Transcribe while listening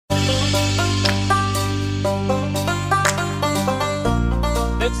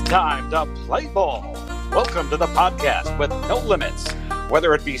time to play ball. Welcome to the podcast with no limits.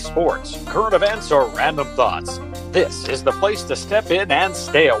 Whether it be sports, current events, or random thoughts, this is the place to step in and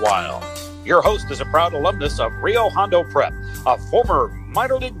stay a while. Your host is a proud alumnus of Rio Hondo Prep, a former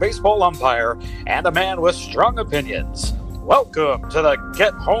minor league baseball umpire, and a man with strong opinions. Welcome to the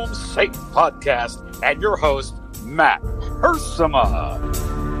Get Home Safe podcast and your host, Matt Hersema.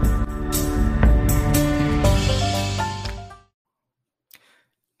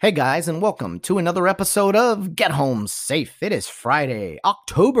 Hey guys, and welcome to another episode of Get Home Safe. It is Friday,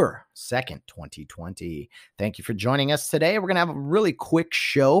 October 2nd, 2020. Thank you for joining us today. We're going to have a really quick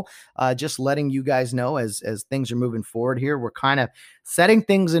show, just letting you guys know as things are moving forward here. We're kind of setting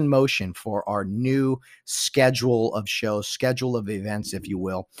things in motion for our new schedule of shows, schedule of events, if you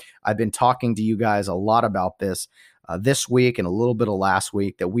will. I've been talking to you guys a lot about this week and a little bit of last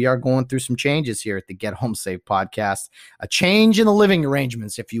week, that we are going through some changes here at the Get Home Safe podcast, a change in the living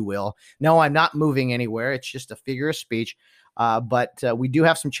arrangements, if you will. No, I'm not moving anywhere. It's just a figure of speech. But we do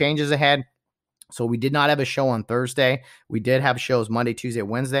have some changes ahead. So we did not have a show on Thursday. We did have shows Monday, Tuesday,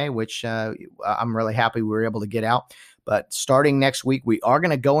 Wednesday, which I'm really happy we were able to get out. But starting next week, we are going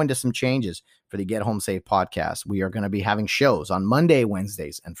to go into some changes for the Get Home Safe podcast. We are going to be having shows on Monday,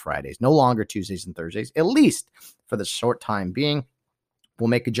 Wednesdays, and Fridays, no longer Tuesdays and Thursdays, at least for the short time being. We'll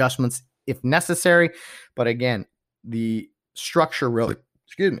make adjustments if necessary. But again, the structure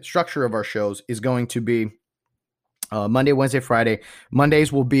of our shows is going to be Monday, Wednesday, Friday.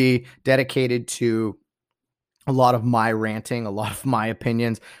 Mondays will be dedicated to a lot of my ranting, a lot of my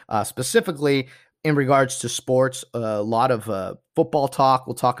opinions, specifically in regards to sports, a lot of football talk.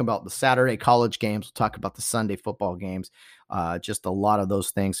 We'll talk about the Saturday college games. We'll talk about the Sunday football games, just a lot of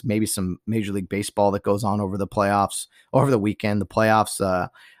those things. Maybe some Major League Baseball that goes on over the playoffs, over the weekend. The playoffs,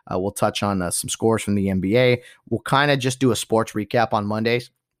 we'll touch on some scores from the NBA. We'll kind of just do a sports recap on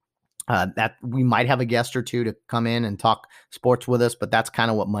Mondays. That we might have a guest or two to come in and talk sports with us, but that's kind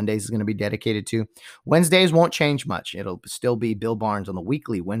of what Mondays is going to be dedicated to. Wednesdays won't change much. It'll still be Bill Barnes on the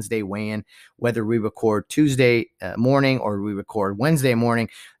weekly Wednesday weigh-in, whether we record Tuesday morning or we record Wednesday morning.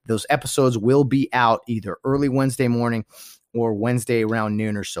 Those episodes will be out either early Wednesday morning or Wednesday around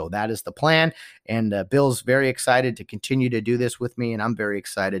noon or so. That is the plan. And Bill's very excited to continue to do this with me, and I'm very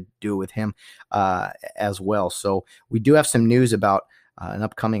excited to do it with him as well. So we do have some news about an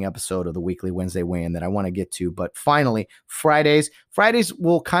upcoming episode of the weekly Wednesday weigh-in that I want to get to. But finally, Fridays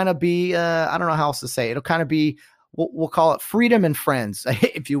will kind of be, I don't know how else to say it. It'll kind of be, we'll call it Freedom and Friends,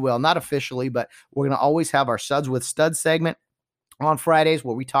 if you will. Not officially, but we're going to always have our Suds with Studs segment on Fridays,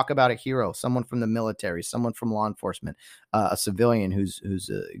 where we talk about a hero, someone from the military, someone from law enforcement, a civilian who's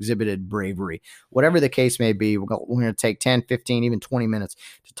exhibited bravery. Whatever the case may be, we're going to take 10, 15, even 20 minutes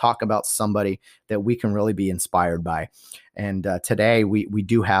to talk about somebody that we can really be inspired by. And today we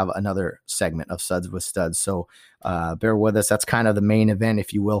do have another segment of Suds with Studs. So bear with us. That's kind of the main event,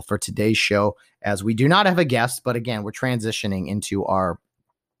 if you will, for today's show, as we do not have a guest. But again, we're transitioning into our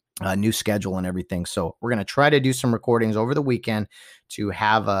new schedule and everything. So we're going to try to do some recordings over the weekend to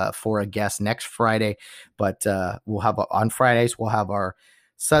have for a guest next Friday. But we'll have on Fridays, we'll have our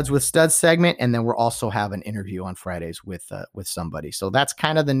Suds with Studs segment, and then we'll also have an interview on Fridays with somebody. So that's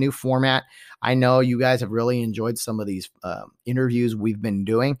kind of the new format. I know you guys have really enjoyed some of these interviews we've been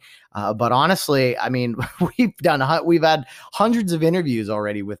doing, but honestly, I mean, we've had hundreds of interviews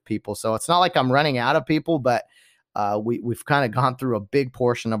already with people, so it's not like I'm running out of people, but we've kind of gone through a big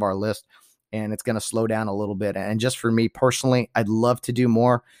portion of our list, and it's going to slow down a little bit. And just for me personally, I'd love to do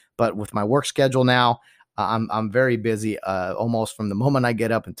more, but with my work schedule now, I'm very busy almost from the moment I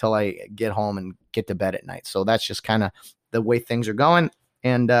get up until I get home and get to bed at night. So that's just kind of the way things are going,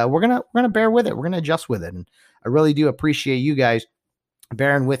 and we're gonna bear with it. We're gonna adjust with it, and I really do appreciate you guys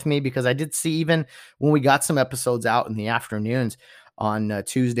bearing with me, because I did see, even when we got some episodes out in the afternoons on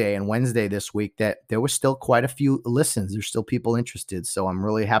Tuesday and Wednesday this week, that there was still quite a few listens. There's still people interested, so I'm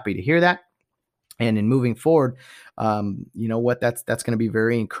really happy to hear that. And in moving forward, you know what? That's going to be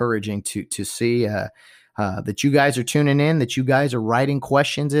very encouraging to see. That you guys are tuning in, that you guys are writing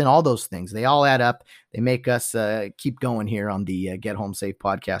questions in, all those things. They all add up. They make us keep going here on the Get Home Safe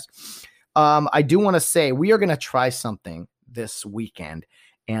podcast. I do want to say we are going to try something this weekend,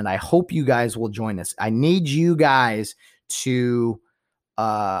 and I hope you guys will join us. I need you guys to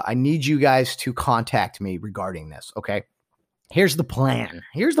contact me regarding this. Okay. Here's the plan,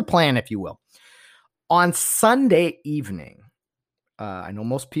 if you will. On Sunday evening, I know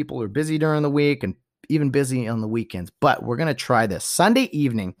most people are busy during the week and even busy on the weekends, but we're going to try this. Sunday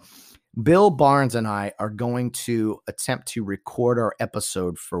evening, Bill Barnes and I are going to attempt to record our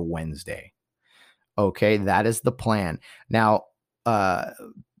episode for Wednesday. Okay, that is the plan. Now,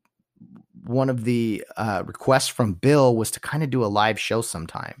 one of the requests from Bill was to kind of do a live show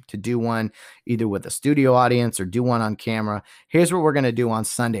sometime, to do one either with a studio audience or do one on camera. Here's what we're going to do on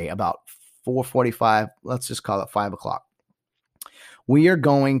Sunday about 4:45. Let's just call it 5 o'clock. Bill's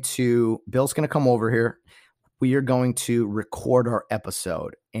going to come over here. We are going to record our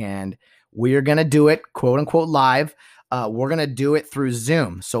episode, and we are going to do it quote unquote live. We're going to do it through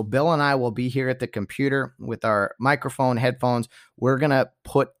Zoom. So Bill and I will be here at the computer with our microphone, headphones. We're going to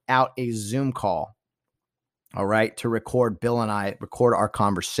put out a Zoom call, all right, to record Bill and I, record our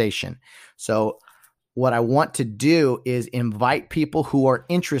conversation. So what I want to do is invite people who are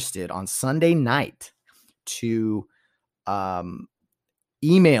interested on Sunday night to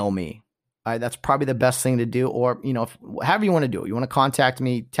email me. That's probably the best thing to do. Or, however you want to do it. You want to contact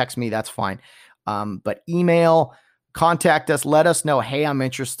me, text me, that's fine. But email, contact us, let us know, hey, I'm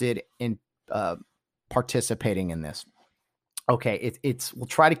interested in participating in this. Okay, we'll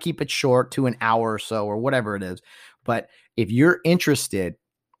try to keep it short to an hour or so or whatever it is. But if you're interested,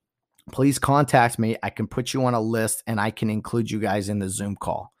 please contact me. I can put you on a list and I can include you guys in the Zoom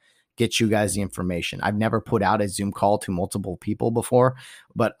call, get you guys the information. I've never put out a Zoom call to multiple people before,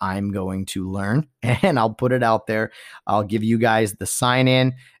 but I'm going to learn and I'll put it out there. I'll give you guys the sign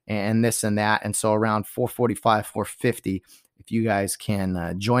in and this and that. And so around 4:45, 4:50, if you guys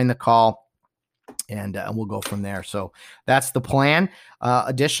can join the call, and we'll go from there. So that's the plan.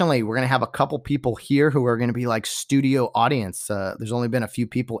 Additionally, we're going to have a couple people here who are going to be like studio audience. There's only been a few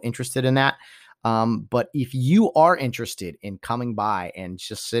people interested in that. But if you are interested in coming by and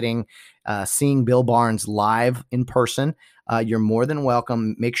just seeing Bill Barnes live in person, you're more than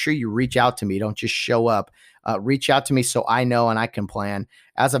welcome. Make sure you reach out to me. Don't just show up. Reach out to me so I know and I can plan.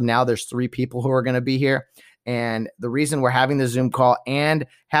 As of now, there's 3 people who are going to be here. And the reason we're having the Zoom call and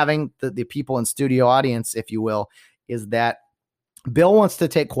having the people in studio audience, if you will, is that Bill wants to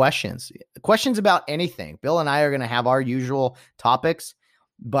take questions about anything. Bill and I are going to have our usual topics,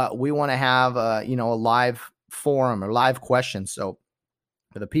 but we want to have a live forum or live questions. So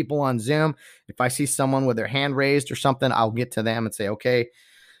for the people on Zoom, if I see someone with their hand raised or something, I'll get to them and say, okay,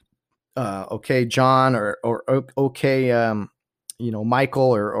 John, or okay,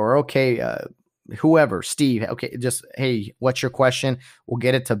 Michael, or okay, whoever, Steve. Okay, just, hey, what's your question? We'll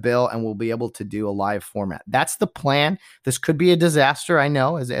get it to Bill and we'll be able to do a live format. That's the plan. This could be a disaster. I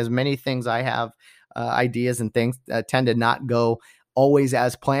know, as many things I have ideas and things tend to not go always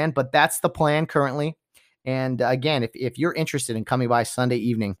as planned, but that's the plan currently. And again, if you're interested in coming by Sunday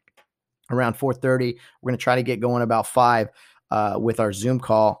evening around 4:30, we're going to try to get going about 5 with our Zoom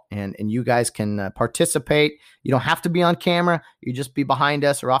call, and you guys can participate. You don't have to be on camera. You just be behind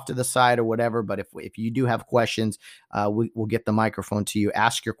us or off to the side or whatever. But if you do have questions, we'll get the microphone to you,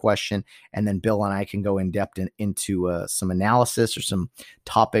 ask your question, and then Bill and I can go in depth into some analysis or some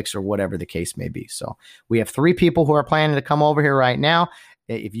topics or whatever the case may be. So we have 3 people who are planning to come over here right now.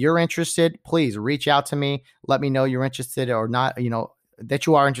 If you're interested, please reach out to me. Let me know you're interested or not, that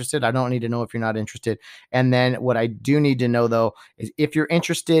you are interested. I don't need to know if you're not interested. And then what I do need to know, though, is if you're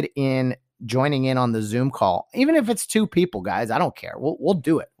interested in joining in on the Zoom call, even if it's 2 people, guys, I don't care. We'll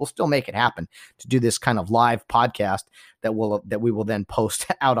do it. We'll still make it happen to do this kind of live podcast that we will then post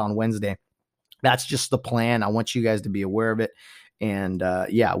out on Wednesday. That's just the plan. I want you guys to be aware of it. And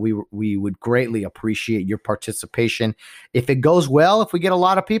we would greatly appreciate your participation. If it goes well, if we get a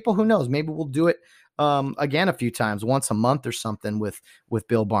lot of people, who knows? Maybe we'll do it again a few times, once a month or something with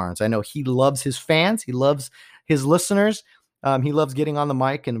Bill Barnes. I know he loves his fans. He loves his listeners. He loves getting on the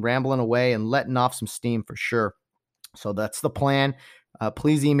mic and rambling away and letting off some steam for sure. So that's the plan.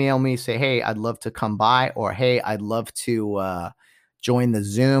 Please email me, say, hey, I'd love to come by, or hey, I'd love to join the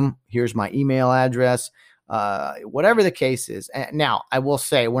Zoom. Here's my email address. Whatever the case is. Now, I will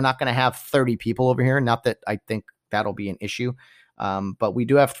say we're not going to have 30 people over here. Not that I think that'll be an issue. But we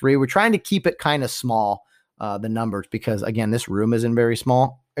do have 3. We're trying to keep it kind of small, the numbers, because again, this room isn't very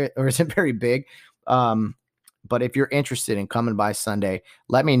small or isn't very big. But if you're interested in coming by Sunday,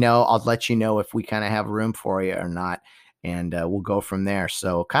 let me know. I'll let you know if we kind of have room for you or not. And we'll go from there.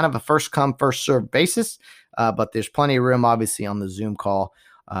 So kind of a first come, first served basis. But there's plenty of room, obviously, on the Zoom call.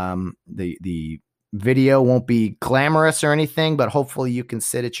 The video won't be glamorous or anything, but hopefully you can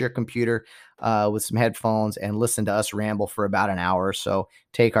sit at your computer with some headphones and listen to us ramble for about an hour or so,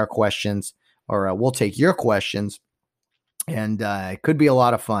 take our questions, or we'll take your questions. And it could be a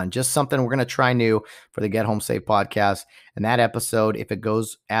lot of fun. Just something we're going to try new for the Get Home Safe podcast. And that episode, if it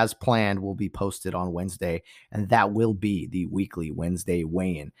goes as planned, will be posted on Wednesday. And that will be the weekly Wednesday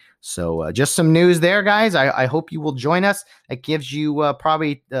weigh-in. So just some news there, guys. I hope you will join us. It gives you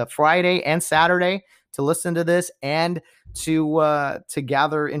probably Friday and Saturday to listen to this and to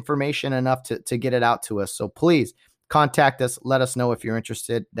gather information enough to get it out to us. So please contact us. Let us know if you're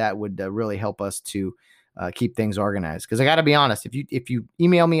interested. That would really help us to keep things organized. Because I got to be honest, if you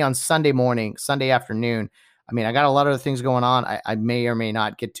email me on Sunday morning, Sunday afternoon, I mean, I got a lot of other things going on. I may or may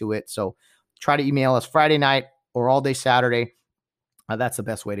not get to it. So try to email us Friday night or all day Saturday. That's the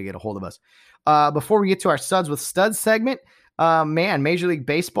best way to get a hold of us. Before we get to our Suds with Studs segment, Major League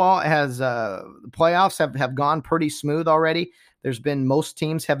Baseball has the playoffs have gone pretty smooth already. There's been most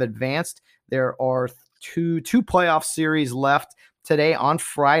teams have advanced. There are two playoff series left today on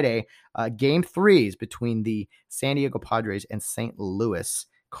Friday. Game 3s between the San Diego Padres and St. Louis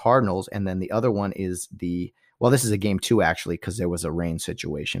Cardinals, and then the other one is this is a game 2 actually because there was a rain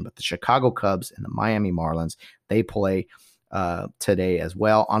situation. But the Chicago Cubs and the Miami Marlins, they play today as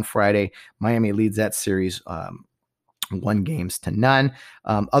well on Friday. Miami leads that series 1-0.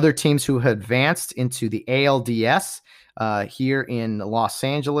 Other teams who have advanced into the ALDS here in Los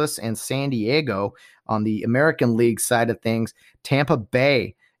Angeles and San Diego on the American League side of things, Tampa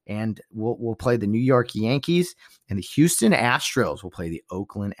Bay and we'll play the New York Yankees, and the Houston Astros will play the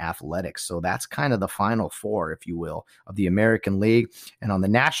Oakland Athletics. So that's kind of the final four, if you will, of the American League. And on the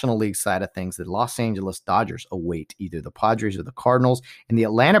National League side of things, the Los Angeles Dodgers await either the Padres or the Cardinals. And the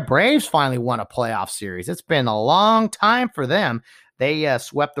Atlanta Braves finally won a playoff series. It's been a long time for them. They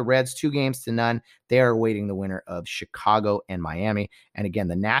swept the Reds 2-0. They are awaiting the winner of Chicago and Miami. And again,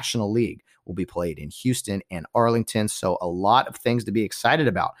 the National League will be played in Houston and Arlington. So a lot of things to be excited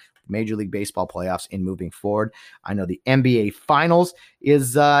about. Major League Baseball playoffs in moving forward. I know the NBA Finals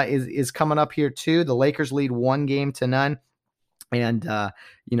is coming up here too. The Lakers lead 1-0.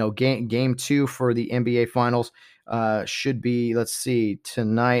 And game 2 for the NBA Finals should be, let's see,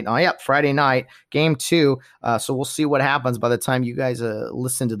 tonight. Oh, yeah, Friday night, game 2. So we'll see what happens by the time you guys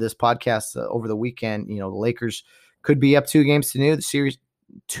listen to this podcast over the weekend. The Lakers could be up 2-0. The series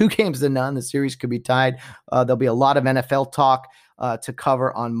 2-0. The series could be tied. There'll be a lot of NFL talk to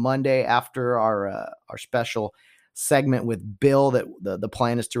cover on Monday after our special segment with Bill that the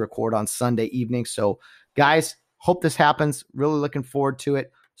plan is to record on Sunday evening. So, guys, hope this happens. Really looking forward to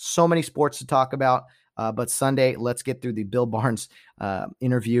it. So many sports to talk about. But Sunday, let's get through the Bill Barnes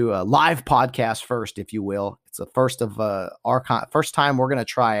interview, live podcast first, if you will. It's the first of our first time we're going to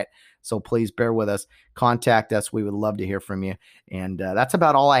try it. So please bear with us. Contact us. We would love to hear from you. And that's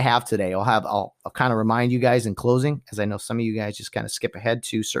about all I have today. I'll kind of remind you guys in closing, as I know some of you guys just kind of skip ahead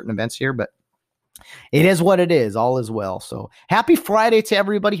to certain events here, but it is what it is. All is well. So happy Friday to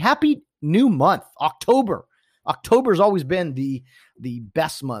everybody. Happy new month, October. October's always been the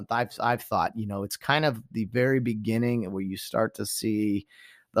best month. I've thought, it's kind of the very beginning where you start to see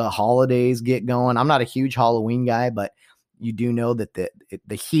the holidays get going. I'm not a huge Halloween guy, but you do know that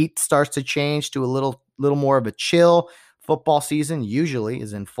the heat starts to change to a little more of a chill. Football season usually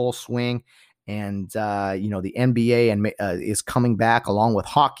is in full swing, and the NBA is coming back along with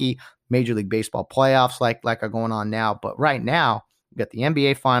hockey. Major League Baseball playoffs like are going on now. But right now we got the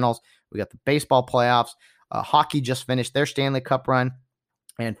NBA Finals, we got the baseball playoffs. Hockey just finished their Stanley Cup run,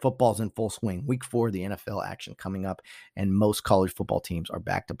 and football's in full swing. Week 4, the NFL action coming up, and most college football teams are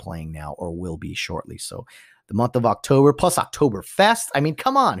back to playing now or will be shortly. So the month of October plus Oktoberfest. I mean,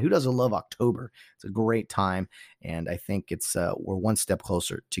 come on, who doesn't love October? It's a great time, and I think it's we're one step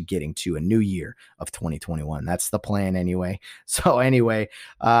closer to getting to a new year of 2021. That's the plan anyway. So anyway,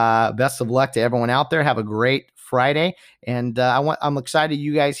 best of luck to everyone out there. Have a great Friday, and I'm excited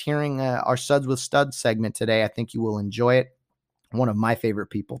you guys hearing our Suds with Studs segment today. I think you will enjoy it. One of my favorite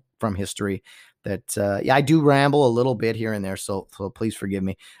people from history. That I do ramble a little bit here and there, so please forgive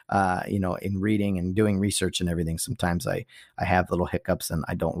me. In reading and doing research and everything, sometimes I have little hiccups, and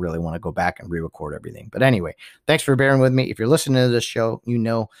I don't really want to go back and re-record everything. But anyway, thanks for bearing with me. If you're listening to this show, you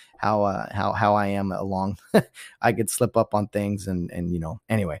know how I am along. I could slip up on things, and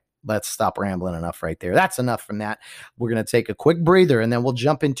anyway. Let's stop rambling enough right there. That's enough from that. We're going to take a quick breather, and then we'll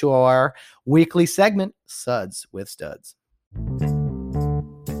jump into our weekly segment, Suds with Studs.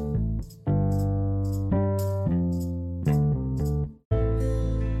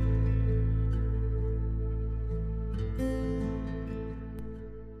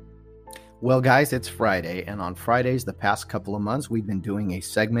 Well, guys, it's Friday, and on Fridays, the past couple of months, we've been doing a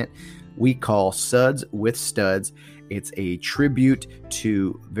segment we call Suds with Studs. It's a tribute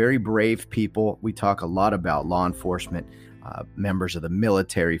to very brave people. We talk a lot about law enforcement, members of the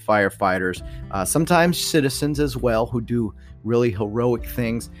military, firefighters, sometimes citizens as well who do really heroic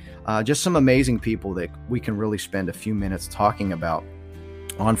things. Just some amazing people that we can really spend a few minutes talking about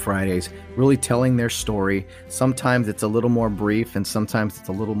on Fridays, really telling their story. Sometimes it's a little more brief and sometimes it's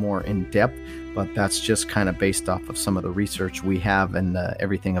a little more in depth, but that's just kind of based off of some of the research we have and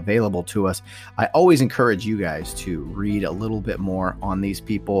everything available to us. I always encourage you guys to read a little bit more on these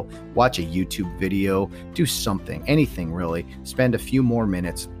people, watch a YouTube video, do something, anything really. Spend a few more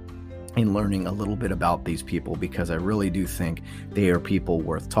minutes in learning a little bit about these people, because I really do think they are people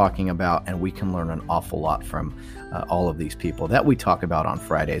worth talking about, and we can learn an awful lot from all of these people that we talk about on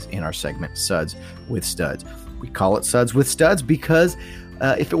Fridays in our segment Suds with Studs. We call it Suds with Studs because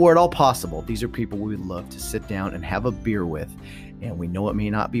if it were at all possible, these are people we would love to sit down and have a beer with. And we know it may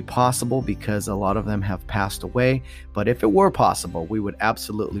not be possible because a lot of them have passed away. But if it were possible, we would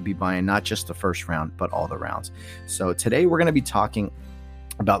absolutely be buying not just the first round, but all the rounds. So today we're going to be talking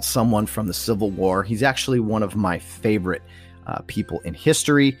about someone from the Civil War. He's actually one of my favorite people in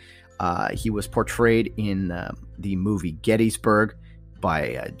history. He was portrayed in the movie Gettysburg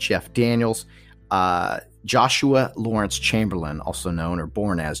by Jeff Daniels. Joshua Lawrence Chamberlain, also known or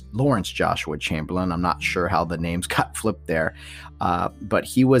born as Lawrence Joshua Chamberlain. I'm not sure how the names got flipped there, but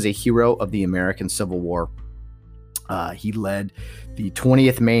he was a hero of the American Civil War. He led the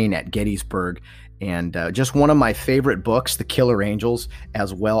 20th Maine at Gettysburg, and just one of my favorite books, The Killer Angels,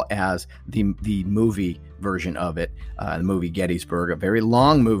 as well as the movie version of it, the movie Gettysburg, a very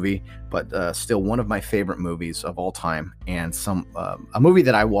long movie, but still one of my favorite movies of all time, and a movie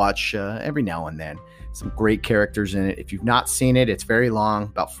that I watch every now and then. Some great characters in it. If you've not seen it, it's very long,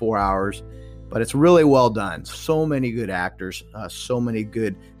 about 4 hours, but it's really well done. So many good actors, so many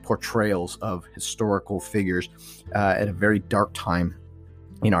good portrayals of historical figures at a very dark time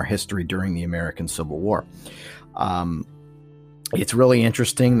in our history during the American Civil War. It's really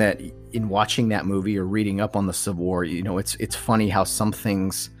interesting that in watching that movie or reading up on the Civil War, it's funny how some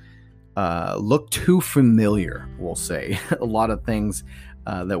things look too familiar, we'll say. A lot of things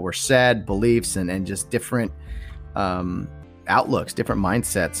that were said, beliefs, and just different outlooks, different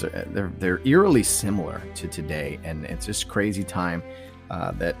mindsets. They're eerily similar to today, and it's just crazy time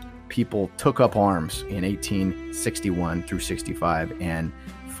that people took up arms in 1861 through 65 and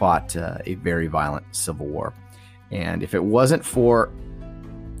fought a very violent civil war. And if it wasn't for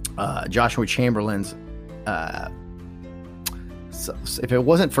Joshua Chamberlain's, if it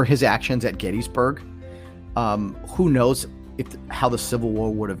wasn't for his actions at Gettysburg, who knows how the Civil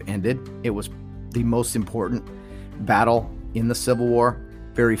War would have ended. It was the most important battle in the Civil War,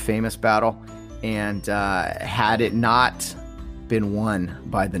 very famous battle. And had it not been won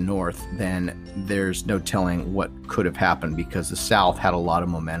by the North, then there's no telling what could have happened, because the South had a lot of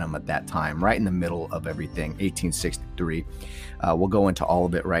momentum at that time, right in the middle of everything, 1863. We'll go into all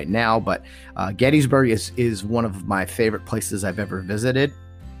of it right now, but Gettysburg is one of my favorite places I've ever visited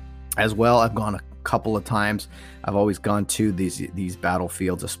as well. I've gone a couple of times. I've always gone to these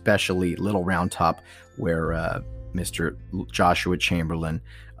battlefields, especially Little Round Top, where Mr. Joshua Chamberlain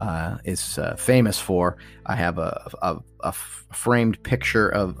is famous for. I have a framed picture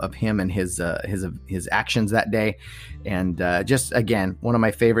of him and his actions that day, and just again, one of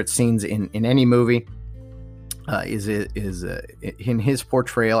my favorite scenes in any movie is in his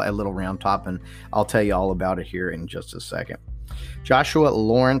portrayal at Little Round Top, and I'll tell you all about it here in just a second. Joshua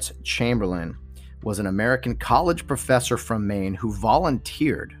Lawrence Chamberlain was an American college professor from Maine who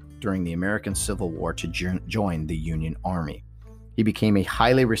volunteered during the American Civil War to join the Union Army. He became a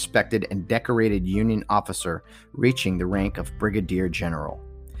highly respected and decorated Union officer, reaching the rank of brigadier general.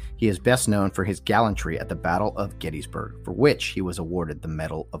 He is best known for his gallantry at the Battle of Gettysburg, for which he was awarded the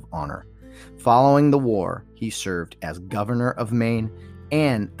Medal of Honor. Following the war, he served as governor of Maine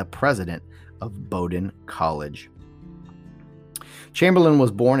and the president of Bowdoin College. Chamberlain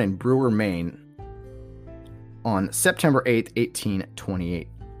was born in Brewer, Maine on September 8, 1828.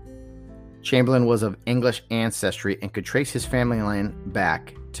 Chamberlain was of English ancestry and could trace his family line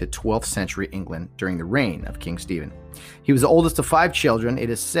back to 12th century England during the reign of King Stephen. He was the oldest of 5 children. It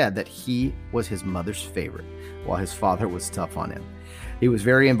is said that he was his mother's favorite, while his father was tough on him. He was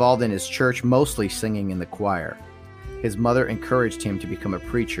very involved in his church, mostly singing in the choir. His mother encouraged him to become a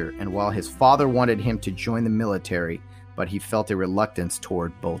preacher, and while his father wanted him to join the military, but he felt a reluctance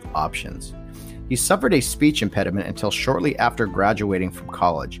toward both options. He suffered a speech impediment until shortly after graduating from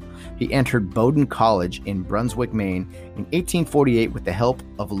college. He entered Bowdoin College in Brunswick, Maine in 1848 with the help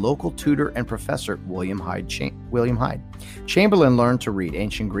of local tutor and professor William Hyde. Chamberlain learned to read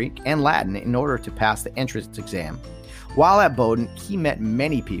ancient Greek and Latin in order to pass the entrance exam. While at Bowdoin, he met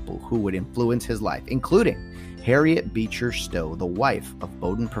many people who would influence his life, including Harriet Beecher Stowe, the wife of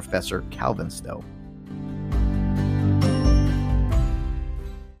Bowdoin professor Calvin Stowe.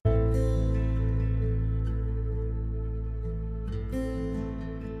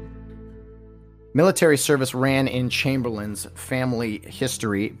 Military service ran in Chamberlain's family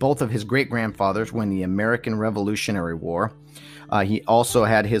history. Both of his great-grandfathers were in the American Revolutionary War. He also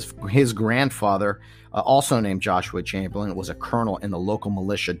had his grandfather, also named Joshua Chamberlain, was a colonel in the local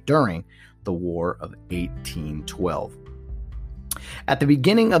militia during the War of 1812. At the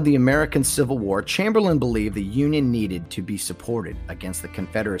beginning of the American Civil War, Chamberlain believed the Union needed to be supported against the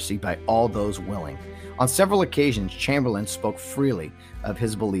Confederacy by all those willing. On several occasions, Chamberlain spoke freely of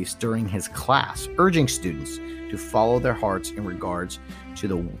his beliefs during his class, urging students to follow their hearts in regards to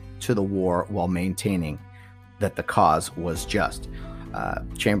the war while maintaining that the cause was just.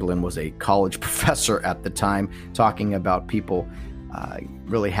 Chamberlain was a college professor at the time, talking about people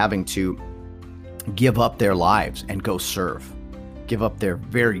really having to give up their lives and go serve. Give up their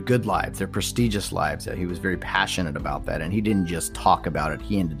very good lives, their prestigious lives. He was very passionate about that, and he didn't just talk about it,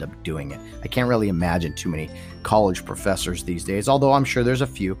 he ended up doing it. I can't really imagine too many college professors these days, although I'm sure there's a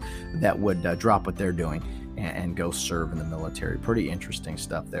few that would drop what they're doing and go serve in the military. Pretty interesting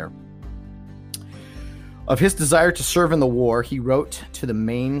stuff there. Of his desire to serve in the war, he wrote to the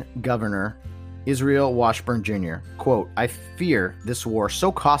Maine governor, Israel Washburn Jr., quote, "I fear this war,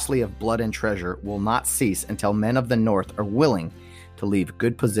 so costly of blood and treasure, will not cease until men of the North are willing to leave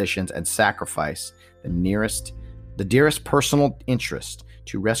good positions and sacrifice the dearest personal interest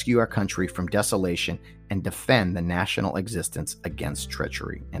to rescue our country from desolation and defend the national existence against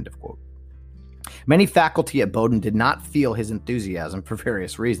treachery," end of quote. Many faculty at Bowdoin did not feel his enthusiasm for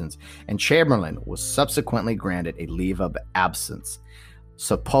various reasons, and Chamberlain was subsequently granted a leave of absence,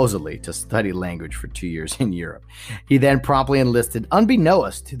 supposedly to study language for 2 years in Europe. He then promptly enlisted,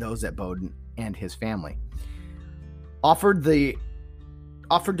 unbeknownst to those at Bowdoin and his family. Offered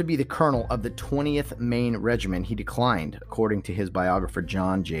to be the colonel of the 20th Maine Regiment, he declined, according to his biographer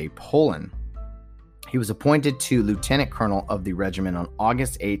John J. Poland. He was appointed to lieutenant colonel of the regiment on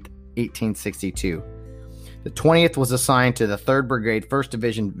August 8, 1862. The 20th was assigned to the 3rd Brigade, 1st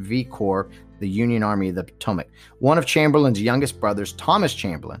Division V Corps, the Union Army of the Potomac. One of Chamberlain's youngest brothers, Thomas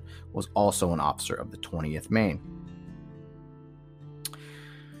Chamberlain, was also an officer of the 20th Maine.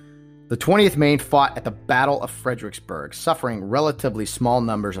 The 20th Maine fought at the Battle of Fredericksburg, suffering relatively small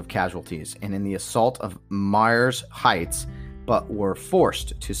numbers of casualties, and in the assault of Myers Heights, but were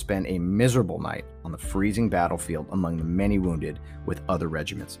forced to spend a miserable night on the freezing battlefield among the many wounded with other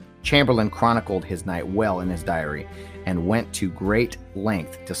regiments. Chamberlain chronicled his night well in his diary and went to great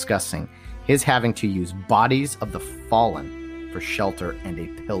length discussing his having to use bodies of the fallen for shelter and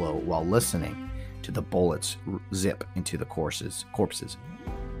a pillow while listening to the bullets zip into the corpses.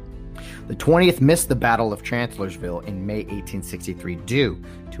 The 20th missed the Battle of Chancellorsville in May 1863 due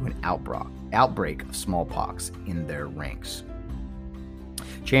to an outbreak of smallpox in their ranks.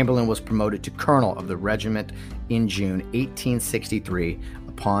 Chamberlain was promoted to colonel of the regiment in June 1863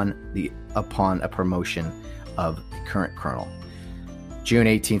 upon a promotion of the current colonel. June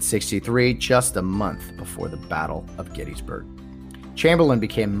 1863, just a month before the Battle of Gettysburg. Chamberlain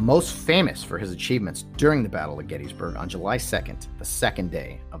became most famous for his achievements during the Battle of Gettysburg on July 2nd, the second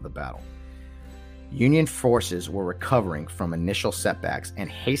day of the battle. Union forces were recovering from initial setbacks and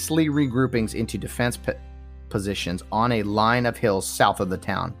hastily regrouping into defense positions on a line of hills south of the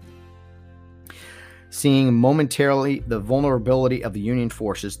town. Seeing momentarily the vulnerability of the Union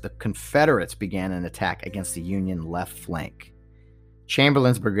forces, the Confederates began an attack against the Union left flank.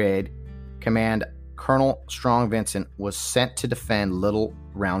 Chamberlain's brigade, command Colonel Strong Vincent, was sent to defend Little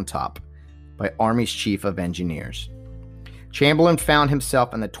Round Top by Army's Chief of Engineers. Chamberlain found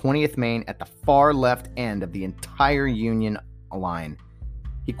himself in the 20th Maine at the far left end of the entire Union line.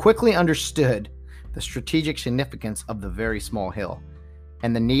 He quickly understood the strategic significance of the very small hill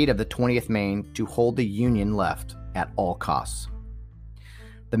and the need of the 20th Maine to hold the Union left at all costs.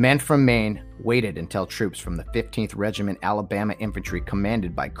 The men from Maine waited until troops from the 15th Regiment Alabama Infantry,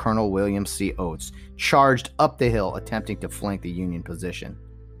 commanded by Colonel William C. Oates, charged up the hill attempting to flank the Union position.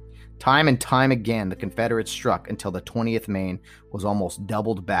 Time and time again, the Confederates struck until the 20th Maine was almost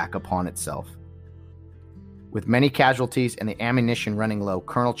doubled back upon itself. With many casualties and the ammunition running low,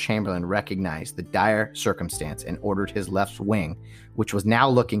 Colonel Chamberlain recognized the dire circumstance and ordered his left wing, which was now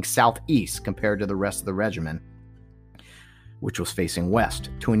looking southeast compared to the rest of the regiment, which was facing west,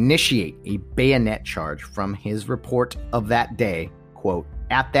 to initiate a bayonet charge. From his report of that day, quote,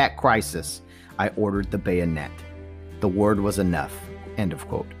 "At that crisis, I ordered the bayonet. The word was enough," end of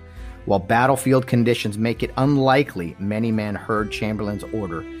quote. While battlefield conditions make it unlikely many men heard Chamberlain's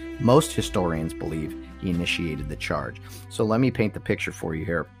order, most historians believe he initiated the charge. So let me paint the picture for you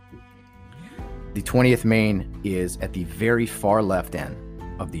here. The 20th Maine is at the very far left end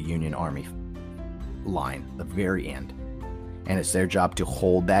of the Union Army line, the very end. And it's their job to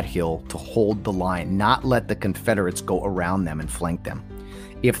hold that hill, to hold the line, not let the Confederates go around them and flank them.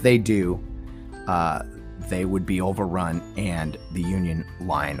 If they do, they would be overrun and the Union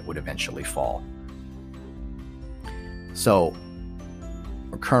line would eventually fall. So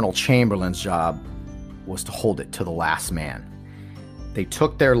Colonel Chamberlain's job was to hold it to the last man. They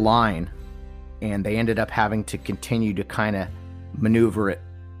took their line and they ended up having to continue to kind of maneuver it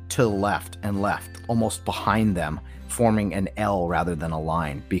to the left, almost behind them, forming an L rather than a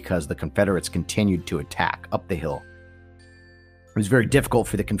line, because the Confederates continued to attack up the hill. It was very difficult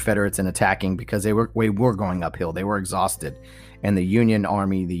for the Confederates in attacking because they were going uphill. They were exhausted. And the Union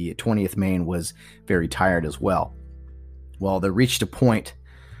Army, the 20th Maine, was very tired as well. Well, they reached a point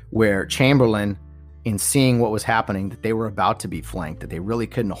where Chamberlain, in seeing what was happening, that they were about to be flanked, that they really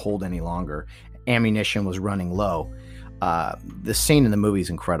couldn't hold any longer, ammunition was running low. The scene in the movie is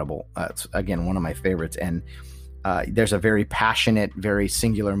incredible. It's, again, one of my favorites. And there's a very passionate, very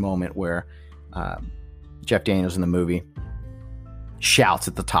singular moment where Jeff Daniels in the movie shouts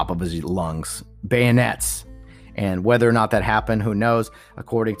at the top of his lungs, "Bayonets!" And whether or not that happened, who knows,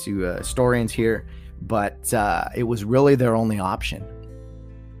 according to historians here. But it was really their only option.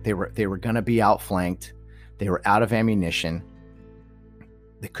 They were going to be outflanked. They were out of ammunition.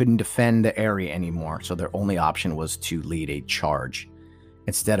 They couldn't defend the area anymore, so their only option was to lead a charge.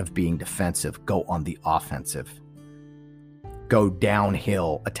 Instead of being defensive, go on the offensive. Go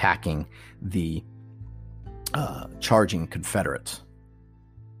downhill, attacking the charging Confederates.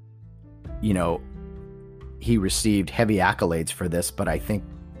 You know, he received heavy accolades for this, but I think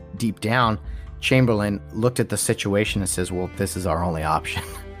deep down, Chamberlain looked at the situation and says, well, this is our only option.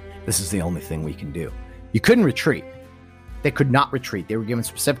 This is the only thing we can do. You couldn't retreat. They could not retreat. They were given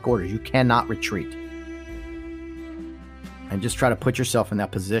specific orders. You cannot retreat. And just try to put yourself in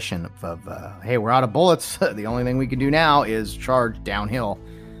that position of hey, we're out of bullets. The only thing we can do now is charge downhill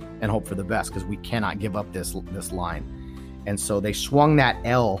and hope for the best, because we cannot give up this line. And so they swung that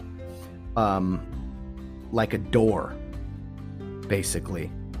L like a door,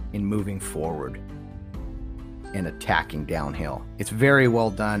 basically, in moving forward and attacking downhill. It's very well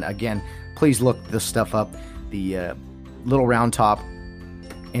done. Again, please look this stuff up. The Little Round Top,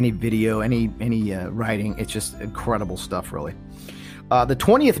 any video, any writing, it's just incredible stuff, really. The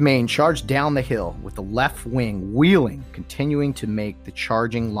 20th Maine charged down the hill with the left wing wheeling, continuing to make the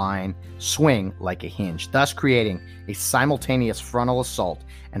charging line swing like a hinge, thus creating a simultaneous frontal assault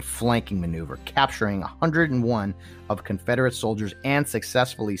and flanking maneuver, capturing 101 of Confederate soldiers and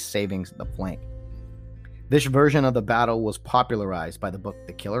successfully saving the flank. This version of the battle was popularized by the book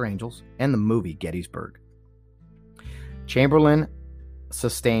The Killer Angels and the movie Gettysburg. Chamberlain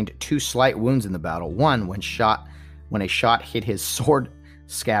sustained 2 slight wounds in the battle, one when a shot hit his sword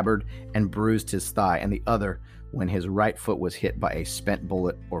scabbard and bruised his thigh, and the other when his right foot was hit by a spent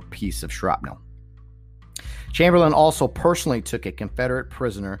bullet or piece of shrapnel. Chamberlain also personally took a Confederate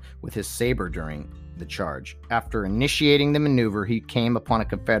prisoner with his saber during the charge. After initiating the maneuver, he came upon a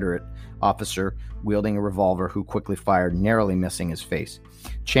Confederate officer wielding a revolver who quickly fired, narrowly missing his face.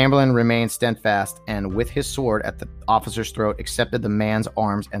 Chamberlain remained steadfast and, with his sword at the officer's throat, accepted the man's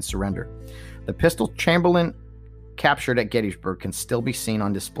arms and surrendered. The pistol Chamberlain captured at Gettysburg can still be seen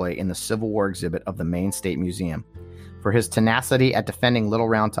on display in the Civil War exhibit of the Maine State Museum. For his tenacity at defending Little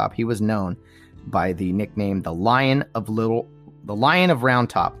Round Top, he was known by the nickname the Lion of Round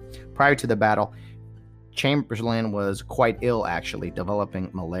Top. Prior to the battle, Chamberlain was quite ill, actually, developing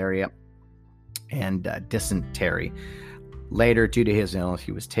malaria and dysentery. Later, due to his illness,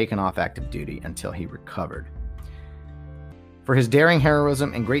 he was taken off active duty until he recovered. For his daring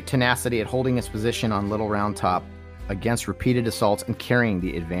heroism and great tenacity at holding his position on Little Round Top against repeated assaults and carrying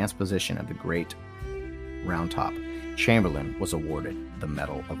the advanced position of the Great Round Top, Chamberlain was awarded the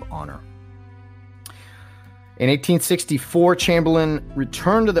Medal of Honor. In 1864, Chamberlain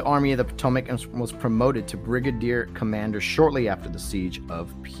returned to the Army of the Potomac and was promoted to brigadier commander shortly after the siege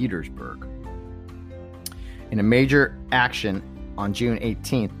of Petersburg. In a major action on June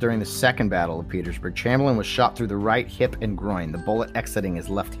 18th, during the Second Battle of Petersburg, Chamberlain was shot through the right hip and groin, the bullet exiting his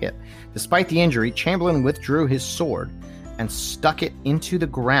left hip. Despite the injury, Chamberlain withdrew his sword and stuck it into the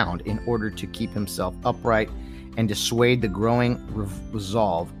ground in order to keep himself upright and dissuade the growing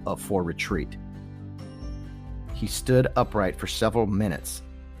resolve for retreat. He stood upright for several minutes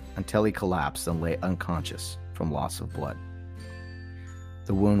until he collapsed and lay unconscious from loss of blood.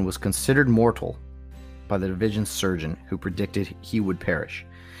 The wound was considered mortal by the division surgeon, who predicted he would perish.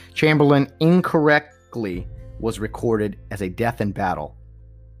 Chamberlain incorrectly was recorded as a death in battle,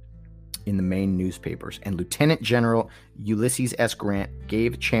 in the main newspapers, and Lieutenant General Ulysses S. Grant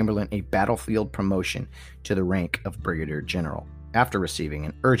gave Chamberlain a battlefield promotion to the rank of Brigadier General after receiving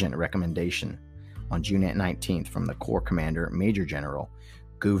an urgent recommendation on June 19th from the Corps Commander, Major General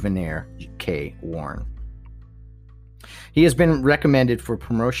Gouverneur K. Warren. He has been recommended for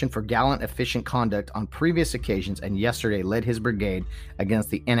promotion for gallant, efficient conduct on previous occasions, and yesterday led his brigade against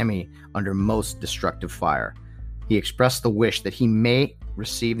the enemy under most destructive fire. He expressed the wish that he may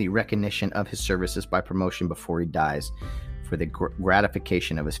receive the recognition of his services by promotion before he dies, for the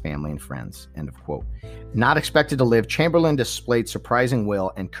gratification of his family and friends. End of quote. Not expected to live, Chamberlain displayed surprising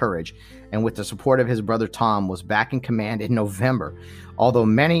will and courage, and with the support of his brother Tom, was back in command in November. Although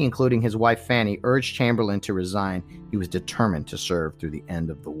many, including his wife Fanny, urged Chamberlain to resign, he was determined to serve through the end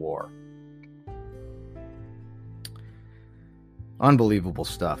of the war. Unbelievable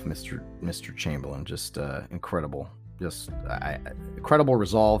stuff, Mr. Chamberlain. Just incredible. Just incredible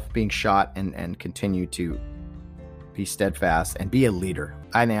resolve, being shot, and continue to be steadfast and be a leader.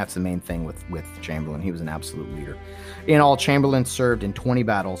 I think that's the main thing with Chamberlain. He was an absolute leader. In all, Chamberlain served in 20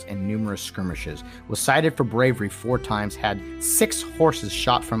 battles and numerous skirmishes, was cited for bravery 4 times, had 6 horses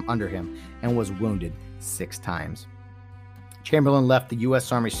shot from under him, and was wounded 6 times. Chamberlain left the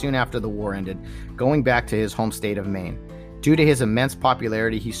U.S. Army soon after the war ended, going back to his home state of Maine. Due to his immense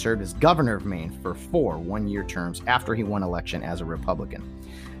popularity, he served as governor of Maine for 4 one-year terms after he won election as a Republican.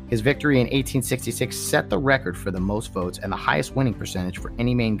 His victory in 1866 set the record for the most votes and the highest winning percentage for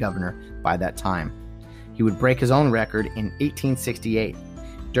any Maine governor by that time. He would break his own record in 1868.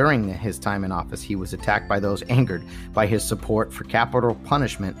 During his time in office, he was attacked by those angered by his support for capital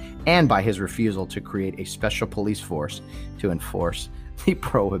punishment and by his refusal to create a special police force to enforce the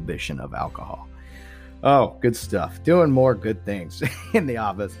prohibition of alcohol. Oh, good stuff. Doing more good things in the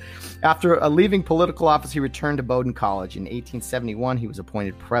office. After leaving political office, he returned to Bowdoin College. In 1871, he was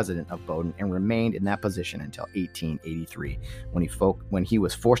appointed president of Bowdoin and remained in that position until 1883, when he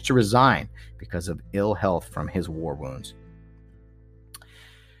was forced to resign because of ill health from his war wounds.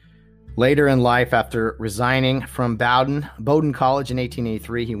 Later in life, after resigning from Bowdoin College in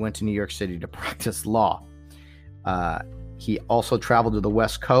 1883, he went to New York City to practice law. He also traveled to the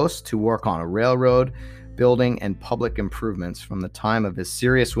West Coast to work on a railroad, building, and public improvements. From the time of his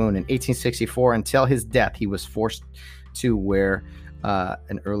serious wound in 1864 until his death, he was forced to wear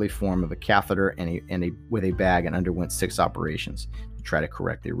an early form of a catheter with a bag, and underwent 6 operations to try to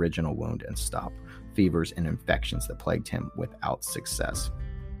correct the original wound and stop fevers and infections that plagued him without success.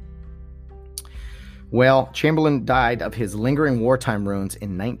 Well, Chamberlain died of his lingering wartime wounds in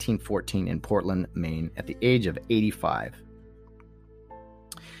 1914 in Portland, Maine, at the age of 85.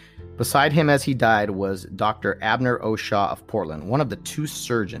 Beside him as he died was Dr. Abner O'Shaw of Portland, one of the 2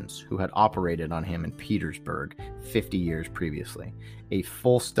 surgeons who had operated on him in Petersburg 50 years previously. A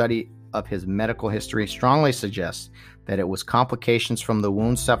full study of his medical history strongly suggests that it was complications from the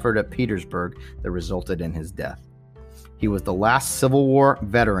wounds suffered at Petersburg that resulted in his death. He was the last Civil War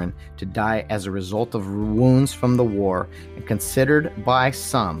veteran to die as a result of wounds from the war, and considered by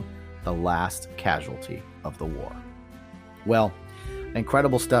some the last casualty of the war. Well,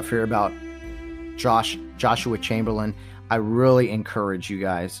 incredible stuff here about Joshua Chamberlain. I really encourage you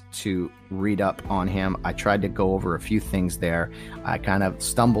guys to read up on him. I tried to go over a few things there. I kind of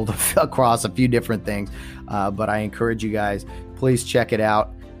stumbled across a few different things, but I encourage you guys, please check it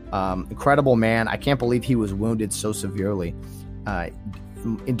out. Incredible man. I can't believe he was wounded so severely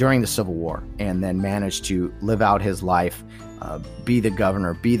during the Civil War, and then managed to live out his life, be the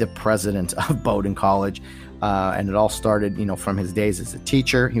governor, be the president of Bowdoin College. And it all started, from his days as a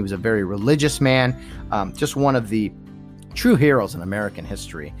teacher. He was a very religious man, just one of the true heroes in American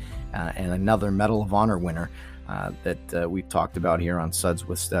history, and another Medal of Honor winner that we've talked about here on Suds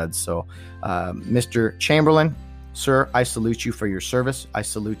with Studs. So, Mr. Chamberlain, sir, I salute you for your service. I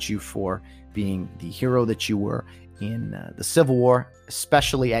salute you for being the hero that you were in the Civil War,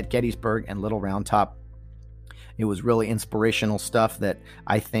 especially at Gettysburg and Little Round Top. It was really inspirational stuff that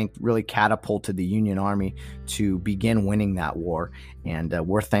I think really catapulted the Union Army to begin winning that war. And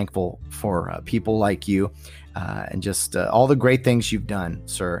we're thankful for people like you and just all the great things you've done,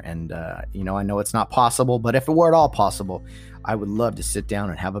 sir. And, I know it's not possible, but if it were at all possible, I would love to sit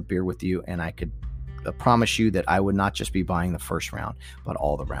down and have a beer with you. And I could promise you that I would not just be buying the first round, but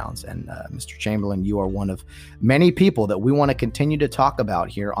all the rounds. And Mr. Chamberlain, you are one of many people that we want to continue to talk about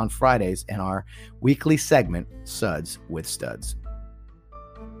here on Fridays in our weekly segment, Suds with Studs.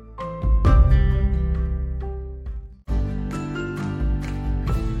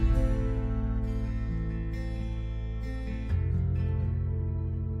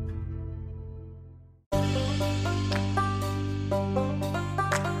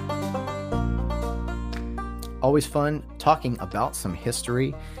 Always fun talking about some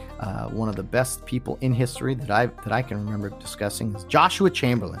history. One of the best people in history that I can remember discussing is Joshua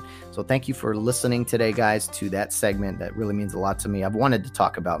Chamberlain. So thank you for listening today, guys, to that segment. That really means a lot to me. I've wanted to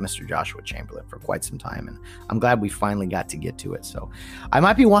talk about Mr. Joshua Chamberlain for quite some time, and I'm glad we finally got to get to it. So I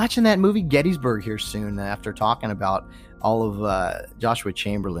might be watching that movie Gettysburg here soon after talking about all of Joshua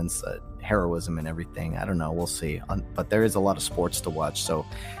Chamberlain's heroism and everything. I don't know. We'll see. But there is a lot of sports to watch, so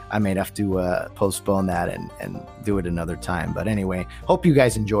I may have to postpone that and do it another time. But anyway, hope you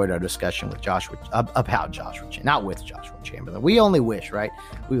guys enjoyed our discussion with Joshua about Joshua, not with Joshua Chamberlain. We only wish, right?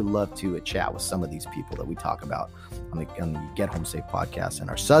 We would love to chat with some of these people that we talk about on the Get Home Safe podcast and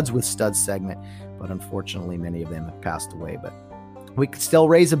our Suds with Studs segment. But unfortunately, many of them have passed away. But we could still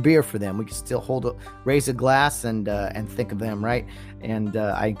raise a beer for them. We could still raise a glass and think of them, right? And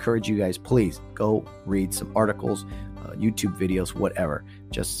I encourage you guys, please go read some articles, YouTube videos, whatever.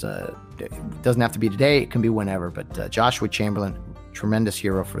 Just it doesn't have to be today. It can be whenever. But Joshua Chamberlain, tremendous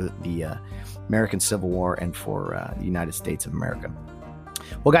hero for the American Civil War and for the United States of America.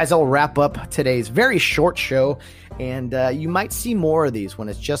 Well, guys, I'll wrap up today's very short show, and you might see more of these when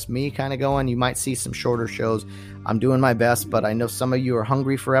it's just me kind of going. You might see some shorter shows. I'm doing my best, but I know some of you are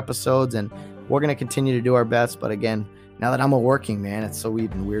hungry for episodes, and we're going to continue to do our best. But again, now that I'm a working man, it's so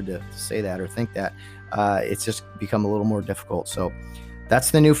even weird to say that or think that. It's just become a little more difficult. So that's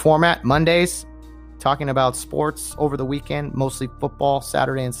the new format. Mondays, talking about sports over the weekend, mostly football,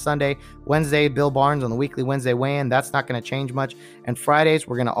 Saturday and Sunday. Wednesday, Bill Barnes on the weekly Wednesday weigh-in. That's not going to change much. And Fridays,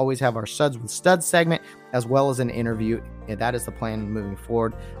 we're going to always have our Suds with Studs segment, as well as an interview. And that is the plan moving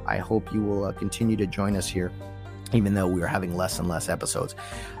forward. I hope you will continue to join us here, even though we are having less and less episodes.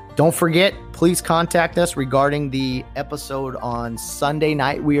 Don't forget, please contact us regarding the episode on Sunday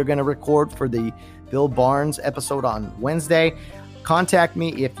night we are going to record for the Bill Barnes episode on Wednesday. Contact me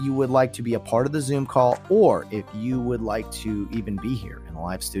if you would like to be a part of the Zoom call, or if you would like to even be here in a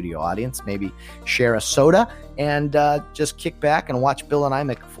live studio audience, maybe share a soda and just kick back and watch Bill and I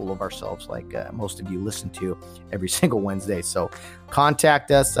make a fool of ourselves like most of you listen to every single Wednesday. So contact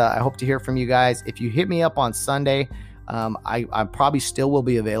us. I hope to hear from you guys. If you hit me up on Sunday, I probably still will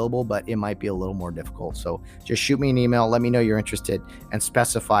be available, but it might be a little more difficult. So just shoot me an email. Let me know you're interested and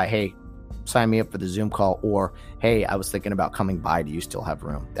specify, hey, sign me up for the Zoom call, or hey, I was thinking about coming by. Do you still have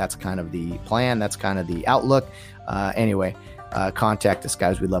room? That's kind of the plan. That's kind of the outlook. Anyway, contact us,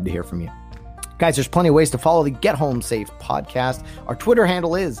 guys. We'd love to hear from you. Guys, there's plenty of ways to follow the Get Home Safe podcast. Our Twitter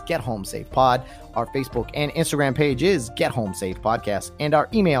handle is Get Home Safe Pod. Our Facebook and Instagram page is Get Home Safe Podcast. And our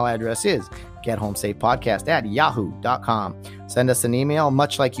email address is gethomesafepodcast@yahoo.com. Send us an email,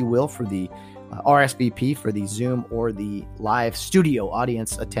 much like you will for the RSVP for the Zoom or the live studio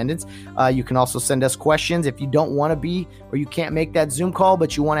audience attendance. You can also send us questions if you don't want to be, or you can't make that Zoom call,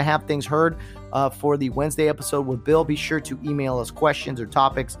 but you want to have things heard for the Wednesday episode with Bill. Be sure to email us questions or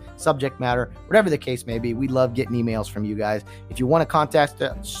topics, subject matter, whatever the case may be. We love getting emails from you guys. If you want to contact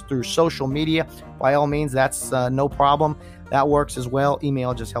us through social media, by all means, that's no problem. That works as well.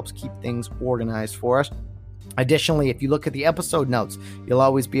 Email just helps keep things organized for us. Additionally, if you look at the episode notes, you'll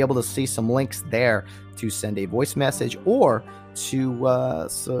always be able to see some links there to send a voice message, or to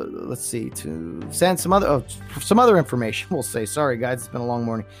to send some other information. We'll say, sorry guys, it's been a long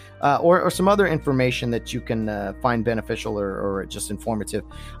morning, or some other information that you can find beneficial or just informative.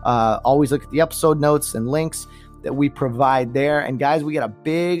 Always look at the episode notes and links that we provide there. And guys, we got a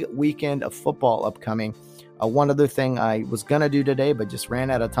big weekend of football upcoming. One other thing I was gonna do today, but just ran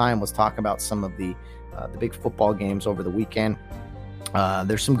out of time, was talk about some of the big football games over the weekend.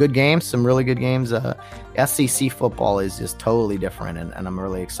 There's some good games, some really good games. SEC football is just totally different, and I'm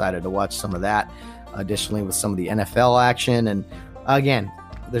really excited to watch some of that. Additionally, with some of the NFL action. And again,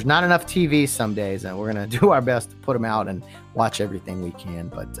 there's not enough TV some days, and we're going to do our best to put them out and watch everything we can.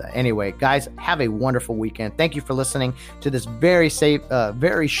 But anyway, guys, have a wonderful weekend. Thank you for listening to this very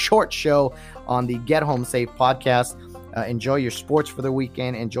short show on the Get Home Safe podcast. Enjoy your sports for the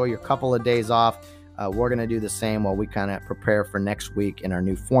weekend. Enjoy your couple of days off. We're going to do the same while we kind of prepare for next week in our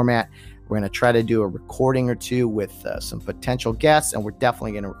new format. We're going to try to do a recording or two with some potential guests, and we're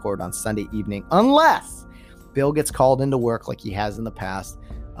definitely going to record on Sunday evening, unless Bill gets called into work like he has in the past.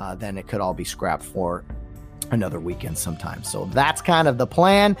 Then it could all be scrapped for another weekend sometime. So that's kind of the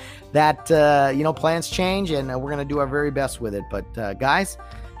plan. That plans change, and we're going to do our very best with it. But guys,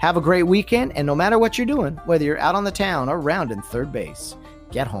 have a great weekend, and no matter what you're doing, whether you're out on the town or rounding third base,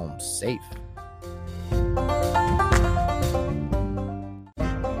 get home safe.